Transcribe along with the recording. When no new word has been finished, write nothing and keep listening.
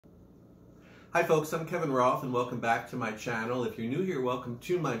Hi folks, I'm Kevin Roth and welcome back to my channel. If you're new here, welcome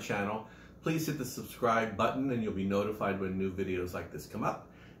to my channel. Please hit the subscribe button and you'll be notified when new videos like this come up.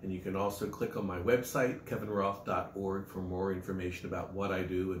 And you can also click on my website, kevinroth.org, for more information about what I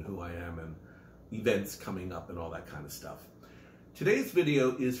do and who I am and events coming up and all that kind of stuff. Today's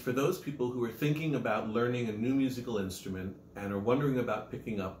video is for those people who are thinking about learning a new musical instrument and are wondering about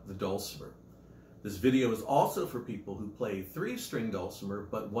picking up the dulcimer. This video is also for people who play 3-string dulcimer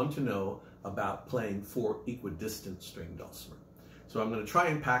but want to know about playing 4 equidistant string dulcimer. So I'm going to try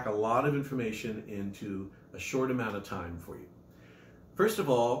and pack a lot of information into a short amount of time for you. First of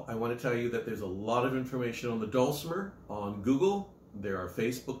all, I want to tell you that there's a lot of information on the dulcimer on Google. There are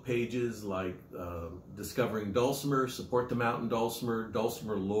Facebook pages like Discovering Dulcimer, Support the Mountain Dulcimer,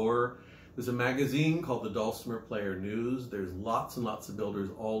 Dulcimer Lore. There's a magazine called the Dulcimer Player News. There's lots and lots of builders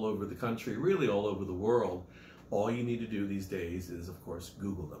all over the country, really all over the world. All you need to do these days is, of course,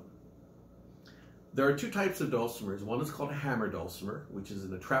 Google them. There are 2 types of dulcimers. One is called a hammer dulcimer, which is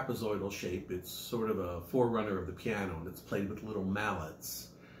in a trapezoidal shape. It's sort of a forerunner of the piano, and it's played with little mallets.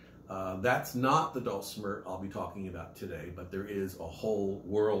 That's not the dulcimer I'll be talking about today, but there is a whole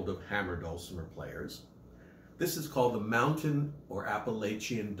world of hammer dulcimer players. This is called the Mountain or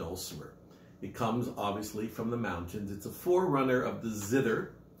Appalachian Dulcimer. It comes obviously from the mountains. It's a forerunner of the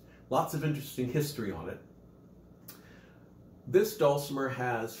zither. Lots of interesting history on it. This dulcimer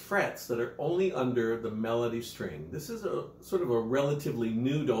has frets that are only under the melody string. This is a sort of a relatively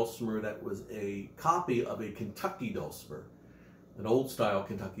new dulcimer that was a copy of a Kentucky dulcimer, an old style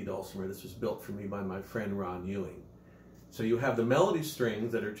Kentucky dulcimer. This was built for me by my friend Ron Ewing. So you have the melody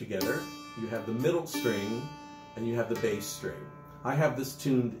strings that are together, you have the middle string, and you have the bass string. I have this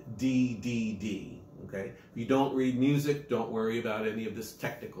tuned D, D, D, okay? If you don't read music, don't worry about any of this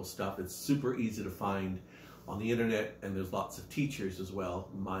technical stuff. It's super easy to find on the internet, and there's lots of teachers as well,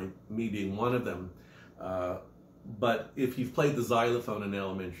 me being one of them. But if you've played the xylophone in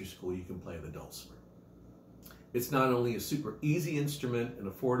elementary school, you can play the dulcimer. It's not only a super easy instrument, an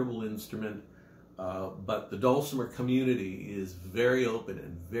affordable instrument, but the dulcimer community is very open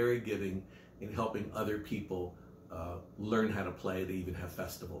and very giving in helping other people learn how to play. They even have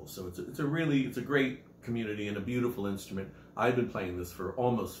festivals. So it's a great community and a beautiful instrument. I've been playing this for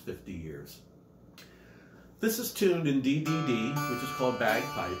almost 50 years. This is tuned in D-D-D, which is called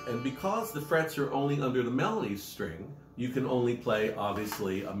bagpipe, and because the frets are only under the melody string, you can only play,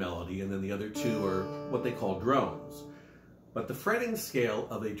 obviously, a melody, and then the other 2 are what they call drones. But the fretting scale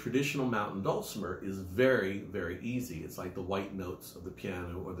of a traditional mountain dulcimer is very, very easy. It's like the white notes of the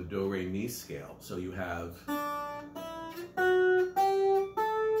piano or the do-re-mi scale. So you have...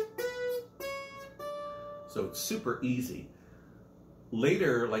 So it's super easy.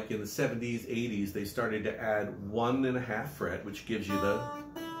 Later, like in the 70s, 80s, they started to add 1.5 fret, which gives you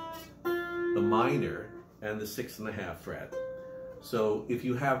the minor, and the 6.5 fret. So if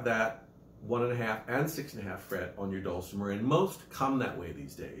you have that 1.5 and 6.5 fret on your dulcimer, and most come that way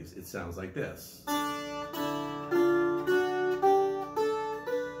these days, it sounds like this.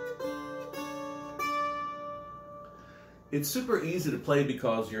 It's super easy to play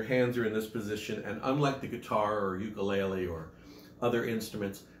because your hands are in this position, and unlike the guitar or ukulele or other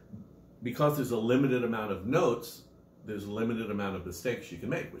instruments, because there's a limited amount of notes, there's a limited amount of mistakes you can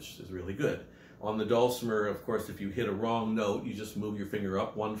make, which is really good. On the dulcimer, of course, if you hit a wrong note, you just move your finger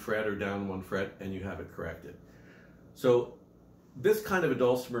up 1 fret or down 1 fret and you have it corrected. So this kind of a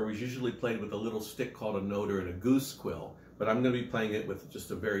dulcimer was usually played with a little stick called a noter and a goose quill, but I'm going to be playing it with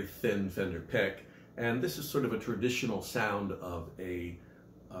just a very thin Fender pick, and this is sort of a traditional sound of a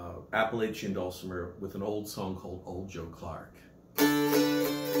Appalachian dulcimer with an old song called Old Joe Clark.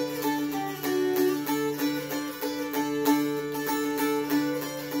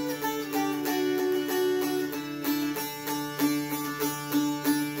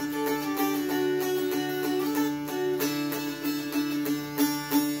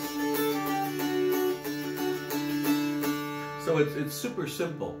 So it's super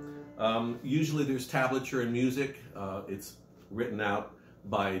simple. Usually there's tablature in music. It's written out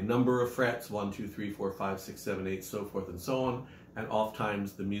by number of frets, 1, 2, 3, 4, 5, 6, 7, 8, so forth and so on. And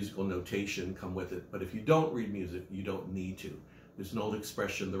oftentimes the musical notation come with it. But if you don't read music, you don't need to. There's an old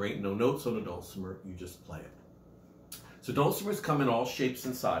expression, there ain't no notes on a dulcimer, you just play it. So dulcimers come in all shapes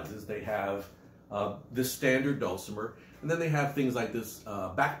and sizes. They have this standard dulcimer, and then they have things like this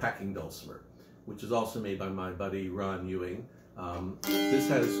backpacking dulcimer, which is also made by my buddy Ron Ewing. This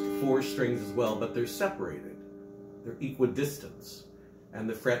has 4 strings as well, but they're separated. They're equidistant. And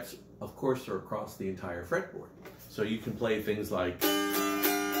the frets, of course, are across the entire fretboard. So you can play things like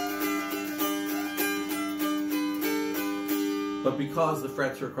But because the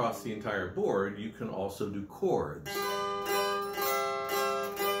frets are across the entire board, you can also do chords.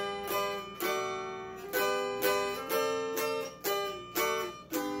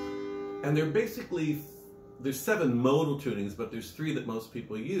 And they're basically, there's 7 modal tunings, but there's 3 that most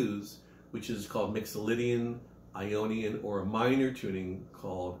people use, which is called Mixolydian, Ionian, or a minor tuning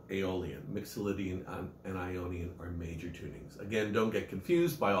called Aeolian. Mixolydian and Ionian are major tunings. Again, don't get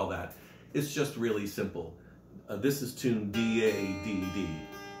confused by all that. It's just really simple. This is tuned D, A, D, D.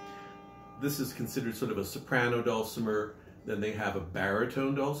 This is considered sort of a soprano dulcimer. Then they have a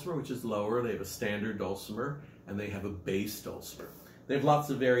baritone dulcimer, which is lower. They have a standard dulcimer, and they have a bass dulcimer. They have lots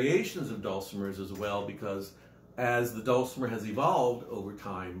of variations of dulcimers as well, because as the dulcimer has evolved over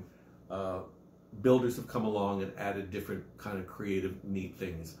time, builders have come along and added different kind of creative, neat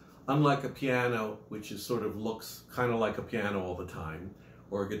things. Unlike a piano, which is sort of looks kind of like a piano all the time,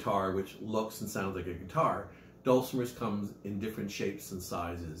 or a guitar, which looks and sounds like a guitar, dulcimers come in different shapes and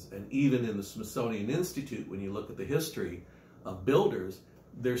sizes. And even in the Smithsonian Institute, when you look at the history of builders,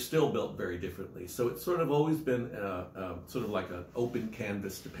 they're still built very differently. So it's sort of always been sort of like an open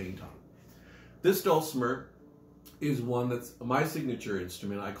canvas to paint on. This dulcimer is one that's my signature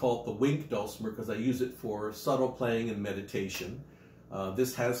instrument. I call it the Wink Dulcimer because I use it for subtle playing and meditation.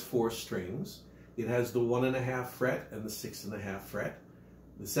 This has 4 strings. It has the 1.5 fret and the 6.5 fret.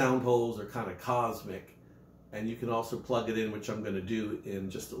 The sound holes are kind of cosmic, and you can also plug it in, which I'm going to do in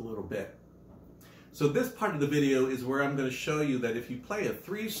just a little bit. So this part of the video is where I'm going to show you that if you play a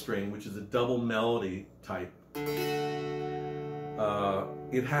 3-string, which is a double melody type,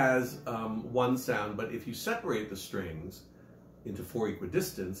 it has 1 sound, but if you separate the strings into 4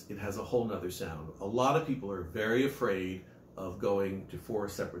 equidistants, it has a whole nother sound. A lot of people are very afraid of going to 4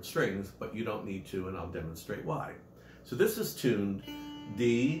 separate strings, but you don't need to, and I'll demonstrate why. So this is tuned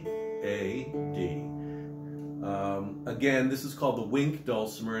D, A, D. Again, this is called the Wink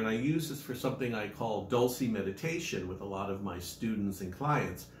Dulcimer, and I use this for something I call dulcimeditation with a lot of my students and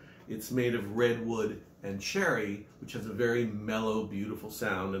clients. It's made of redwood and cherry, which has a very mellow, beautiful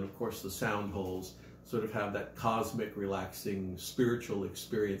sound, and of course the sound holes sort of have that cosmic, relaxing, spiritual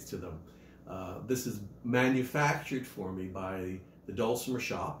experience to them. This is manufactured for me by the Dulcimer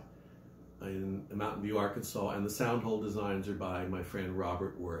Shop in Mountain View, Arkansas, and the sound hole designs are by my friend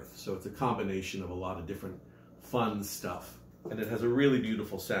Robert Worth. So it's a combination of a lot of different fun stuff, and it has a really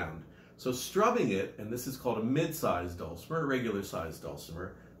beautiful sound. So strumming it, and this is called a mid-sized dulcimer, a regular-sized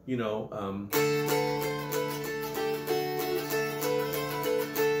dulcimer, you know,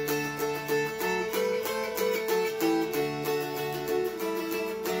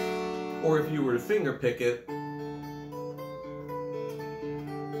 or if you were to finger pick it,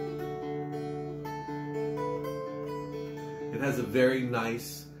 it has a very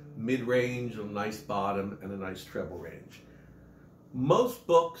nice mid-range, a nice bottom, and a nice treble range. Most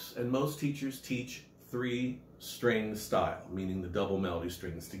books and most teachers teach 3-string style, meaning the double melody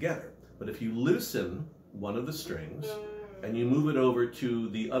strings together. But if you loosen one of the strings and you move it over to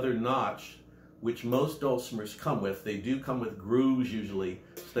the other notch, which most dulcimers come with, they do come with grooves usually,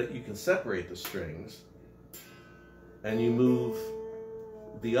 so that you can separate the strings, and you move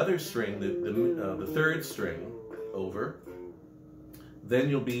the other string, the 3rd string, over, then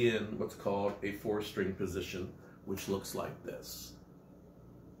you'll be in what's called a 4-string position, which looks like this.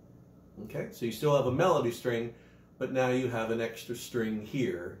 Okay, so you still have a melody string, but now you have an extra string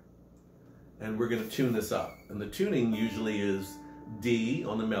here, and we're going to tune this up. And the tuning usually is D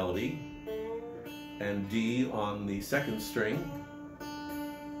on the melody, and D on the 2nd string,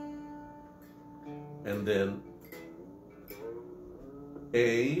 and then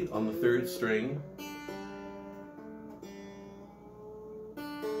A on the 3rd string,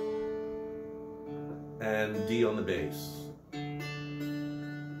 and D on the bass.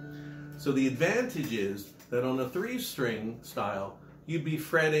 So the advantage is that on a 3-string style, you'd be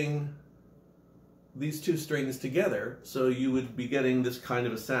fretting these 2 strings together, so you would be getting this kind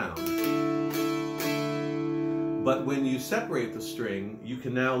of a sound. But when you separate the string, you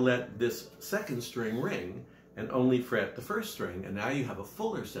can now let this 2nd string ring and only fret the 1st string, and now you have a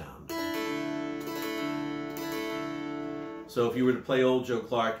fuller sound. So if you were to play Old Joe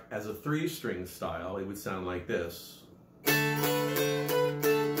Clark as a 3-string style, it would sound like this.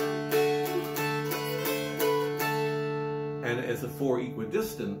 And as a 4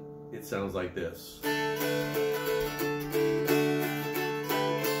 equidistant, it sounds like this.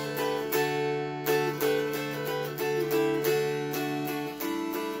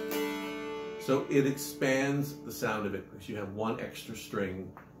 So it expands the sound of it because you have 1 extra string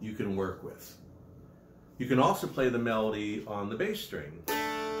you can work with. You can also play the melody on the bass string.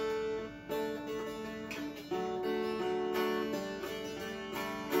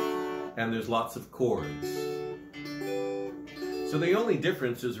 and there's lots of chords. So the only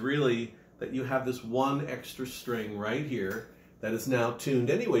difference is really that you have this one extra string right here that is now tuned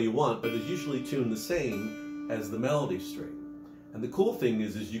any way you want, but is usually tuned the same as the melody string. And the cool thing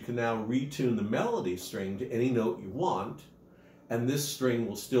is you can now retune the melody string to any note you want, and this string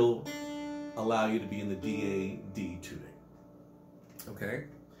will still allow you to be in the D-A-D tuning. Okay?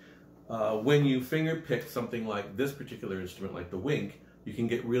 When you finger pick something like this particular instrument, like the Wink, you can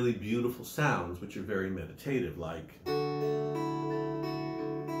get really beautiful sounds, which are very meditative, like...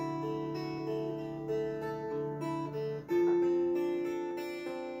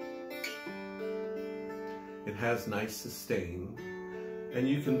 It has nice sustain, and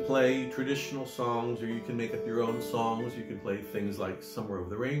you can play traditional songs, or you can make up your own songs. You can play things like Somewhere Over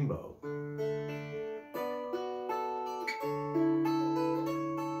the Rainbow.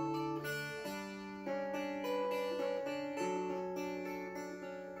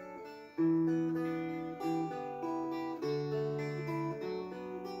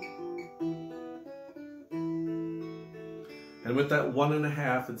 And with that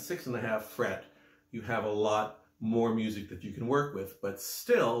 1.5 and 6.5 fret, you have a lot more music that you can work with. But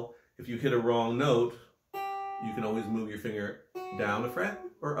still, if you hit a wrong note, you can always move your finger down a fret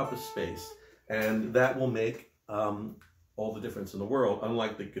or up a space. And that will make all the difference in the world,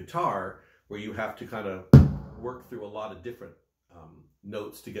 unlike the guitar, where you have to kind of work through a lot of different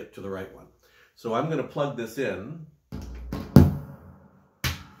notes to get to the right one. So I'm going to plug this in.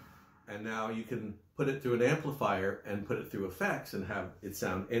 And now you can put it through an amplifier and put it through effects and have it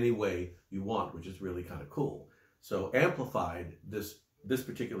sound any way you want, which is really kind of cool. So amplified, this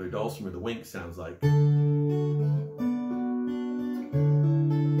particular dulcimer, the Wink, sounds like...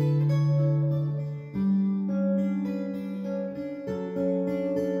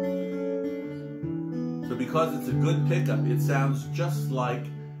 So because it's a good pickup, it sounds just like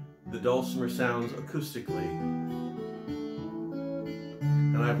the dulcimer sounds acoustically.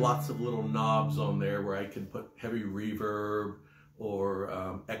 And I have lots of little knobs on there where I can put heavy reverb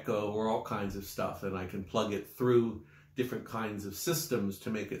or echo or all kinds of stuff, and I can plug it through different kinds of systems to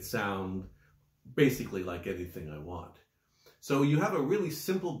make it sound basically like anything I want. So you have a really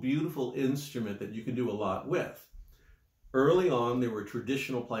simple, beautiful instrument that you can do a lot with. Early on, there were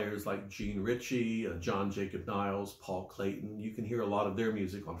traditional players like Gene Ritchie, John Jacob Niles, Paul Clayton. You can hear a lot of their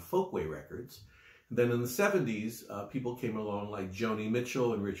music on Folkway records. Then in the 70s, people came along like Joni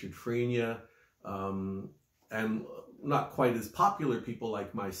Mitchell and Richard Frenia, and not quite as popular people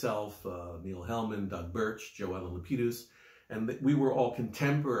like myself, Neil Hellman, Doug Birch, Joella Lapidus, and we were all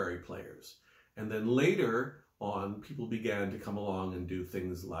contemporary players. And then later on, people began to come along and do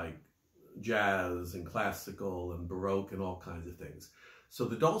things like jazz and classical and Baroque and all kinds of things. So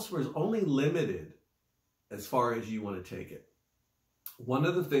the dulcimer is only limited as far as you want to take it. One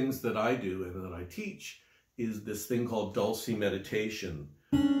of the things that I do and that I teach is this thing called dulcimeditation,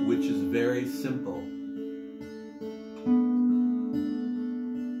 which is very simple.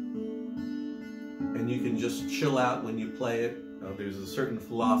 And you can just chill out when you play it. There's a certain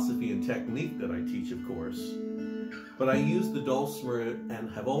philosophy and technique that I teach, of course. But I use the dulcimer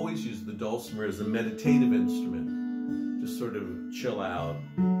and have always used the dulcimer as a meditative instrument, just sort of chill out.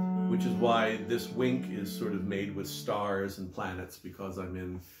 Which is why this Wink is sort of made with stars and planets, because I'm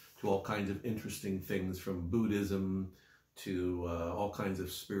into all kinds of interesting things, from Buddhism to all kinds of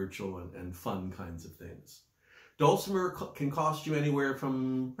spiritual and fun kinds of things. Dulcimer can cost you anywhere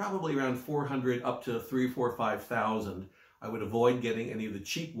from probably around $400 up to $3,000, $4,000, $5,000. I would avoid getting any of the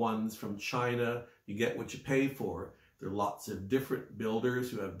cheap ones from China. You get what you pay for. There are lots of different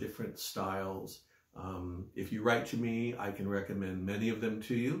builders who have different styles. If you write to me, I can recommend many of them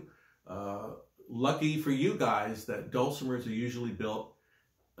to you. Lucky for you guys that dulcimers are usually built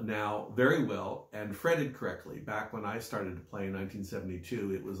now very well and fretted correctly. Back when I started to play in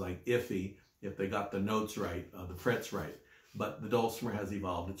 1972, it was like iffy if they got the notes right, the frets right. But the dulcimer has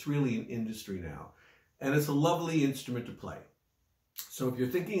evolved. It's really an industry now. And it's a lovely instrument to play. So if you're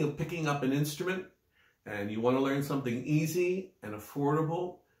thinking of picking up an instrument and you want to learn something easy and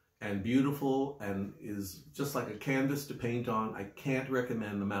affordable and beautiful and is just like a canvas to paint on, I can't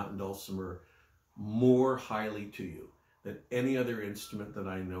recommend the Mountain Dulcimer more highly to you than any other instrument that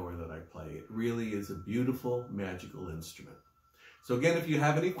I know or that I play. It really is a beautiful, magical instrument. So again, if you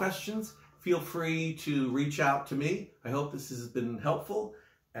have any questions, feel free to reach out to me. I hope this has been helpful,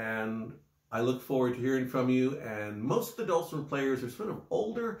 and I look forward to hearing from you. And most of the dulcimer players are sort of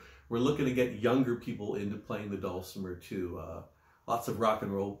older. We're looking to get younger people into playing the dulcimer too. Lots of rock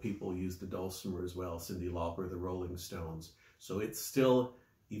and roll people use the dulcimer as well, Cyndi Lauper, the Rolling Stones. So it's still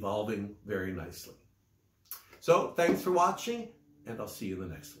evolving very nicely. So thanks for watching, and I'll see you in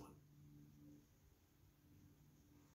the next one.